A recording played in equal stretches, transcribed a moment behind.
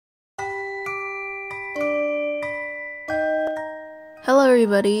Hello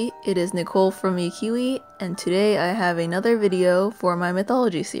everybody, it is Nicole from iiKiui, and today I have another video for my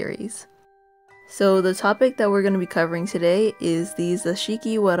mythology series. So the topic that we're going to be covering today is the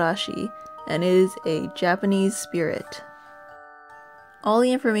Zashiki Warashi, and it is a Japanese spirit. All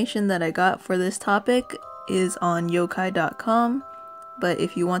the information that I got for this topic is on yokai.com, but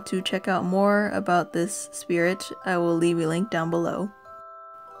if you want to check out more about this spirit, I will leave a link down below.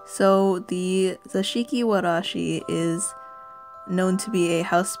 So the Zashiki Warashi is known to be a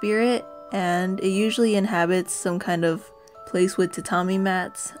house spirit, and it usually inhabits some kind of place with tatami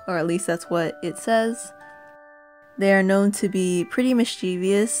mats, or at least that's what it says. They are known to be pretty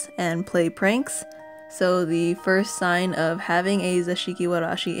mischievous and play pranks, so the first sign of having a Zashiki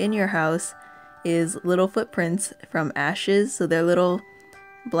Warashi in your house is little footprints from ashes, so they're little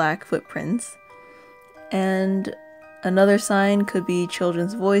black footprints. And another sign could be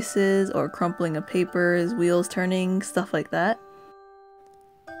children's voices or crumpling of papers, wheels turning, stuff like that.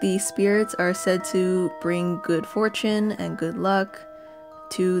 The spirits are said to bring good fortune and good luck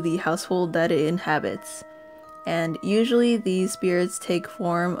to the household that it inhabits. And usually these spirits take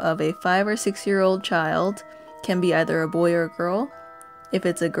form of a 5 or 6-year-old child, can be either a boy or a girl. If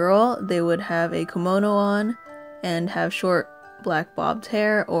it's a girl, they would have a kimono on and have short black bobbed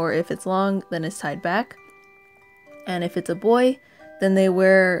hair, or if it's long, then it's tied back. And if it's a boy, then they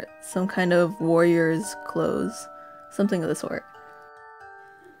wear some kind of warrior's clothes, something of the sort.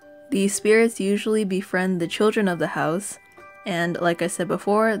 These spirits usually befriend the children of the house, and like I said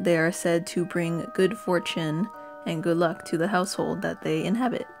before, they are said to bring good fortune and good luck to the household that they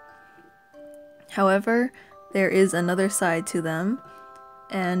inhabit. However, there is another side to them,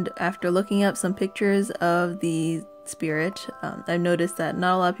 and after looking up some pictures of the spirit, I've noticed that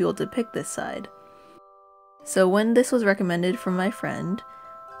not a lot of people depict this side. So when this was recommended from my friend,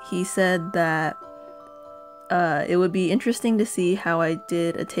 he said that it would be interesting to see how I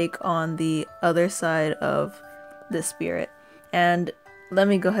did a take on the other side of the spirit, and let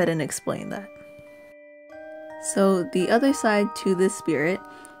me go ahead and explain that. So the other side to this spirit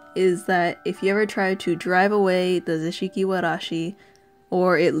is that if you ever try to drive away the Zashiki Warashi,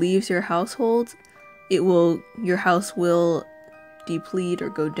 or it leaves your household, your house will deplete or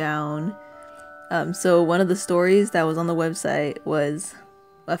go down. So one of the stories that was on the website was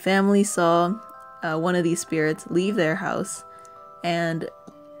a family saw one of these spirits leave their house, and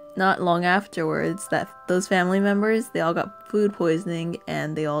not long afterwards those family members, they all got food poisoning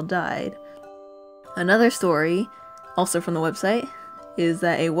and they all died. Another story, also from the website, is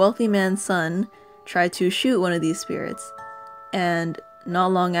that a wealthy man's son tried to shoot one of these spirits, and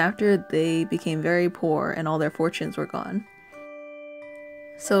not long after they became very poor and all their fortunes were gone.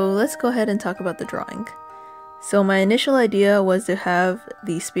 So let's go ahead and talk about the drawing. So my initial idea was to have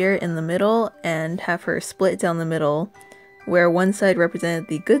the spirit in the middle and have her split down the middle, where one side represented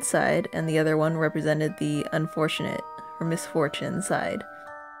the good side and the other one represented the unfortunate or misfortune side.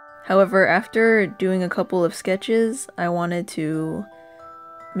 However, after doing a couple of sketches, I wanted to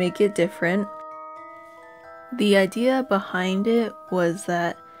make it different. The idea behind it was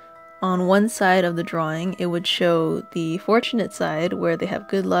that on one side of the drawing, it would show the fortunate side where they have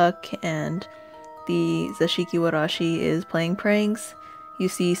good luck and the Zashiki Warashi is playing pranks. You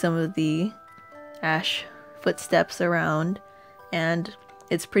see some of the ash footsteps around, and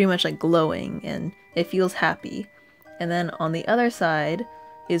it's pretty much like glowing and it feels happy. And then on the other side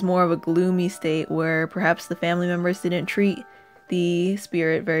is more of a gloomy state where perhaps the family members didn't treat the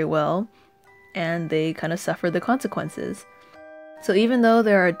spirit very well and they kind of suffered the consequences. So even though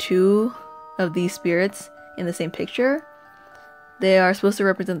there are two of these spirits in the same picture, they are supposed to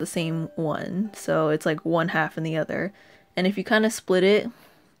represent the same one, so it's like one half and the other. And if you kind of split it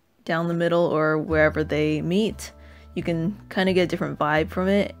down the middle or wherever they meet, you can kind of get a different vibe from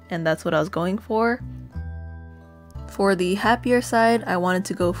it, and that's what I was going for. For the happier side, I wanted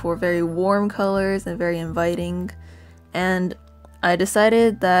to go for very warm colors and very inviting, and I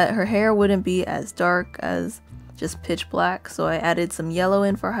decided that her hair wouldn't be as dark as just pitch black, so I added some yellow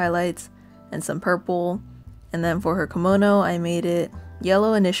in for highlights and some purple. And then for her kimono, I made it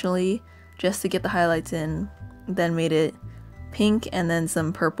yellow initially just to get the highlights in, then made it pink and then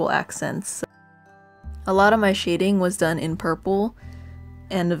some purple accents. A lot of my shading was done in purple,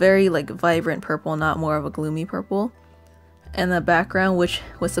 and a very vibrant purple, not more of a gloomy purple. And the background, which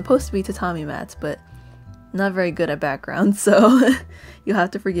was supposed to be tatami mats, but not very good at background, so you'll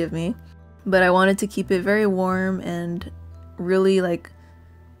have to forgive me. But I wanted to keep it very warm and really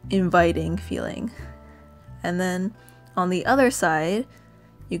inviting feeling. And then on the other side,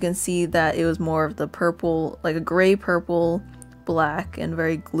 you can see that it was more of the purple, like a gray purple black and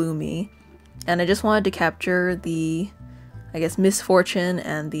very gloomy. And I just wanted to capture the I guess, misfortune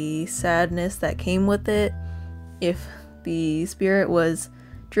and the sadness that came with it, if the spirit was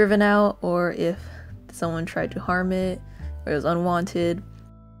driven out or if someone tried to harm it or it was unwanted,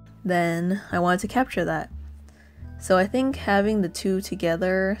 then I wanted to capture that. So I think having the two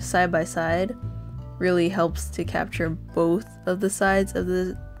together side by side really helps to capture both of the sides of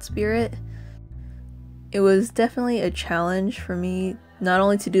the spirit. It was definitely a challenge for me, not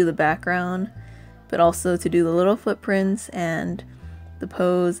only to do the background, but also to do the little footprints and the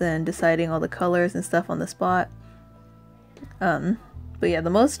pose and deciding all the colors and stuff on the spot. But yeah, the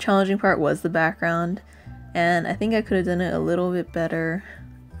most challenging part was the background, and I think I could have done it a little bit better,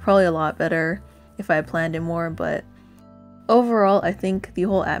 probably a lot better if I had planned it more, but overall I think the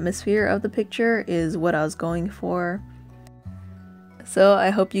whole atmosphere of the picture is what I was going for. So I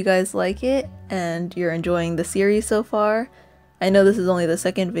hope you guys like it and you're enjoying the series so far. I know this is only the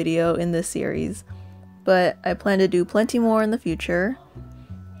second video in this series, but I plan to do plenty more in the future.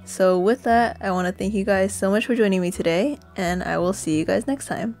 So with that, I want to thank you guys so much for joining me today, and I will see you guys next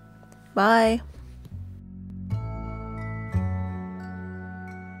time. Bye!